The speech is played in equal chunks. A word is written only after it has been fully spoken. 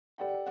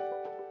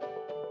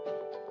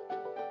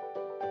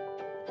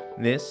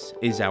This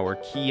is our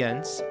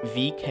Keyence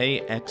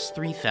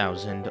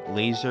VK-X3000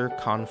 laser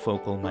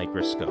confocal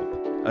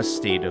microscope, a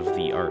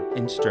state-of-the-art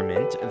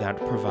instrument that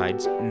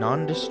provides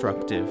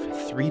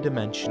non-destructive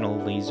three-dimensional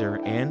laser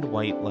and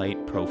white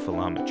light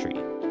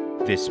profilometry.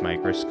 This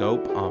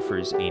microscope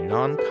offers a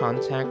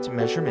non-contact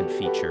measurement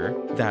feature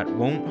that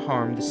won't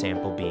harm the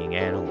sample being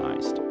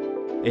analyzed.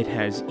 It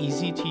has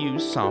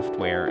easy-to-use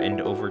software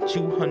and over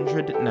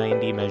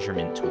 290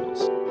 measurement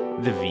tools.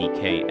 The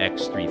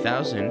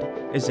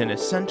VK-X3000 is an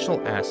essential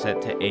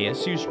asset to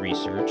ASU's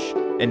research,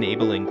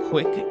 enabling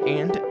quick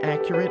and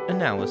accurate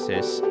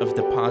analysis of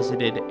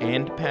deposited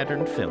and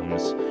patterned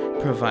films,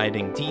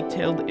 providing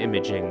detailed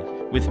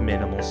imaging with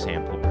minimal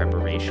sample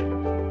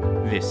preparation.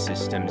 This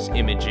system's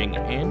imaging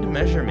and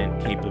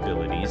measurement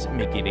capabilities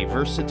make it a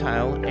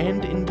versatile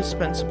and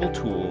indispensable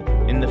tool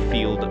in the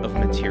field of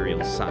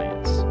materials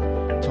science.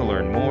 To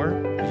learn more,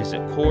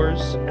 visit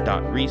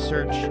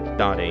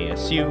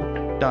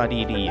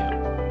cores.research.asu.edu.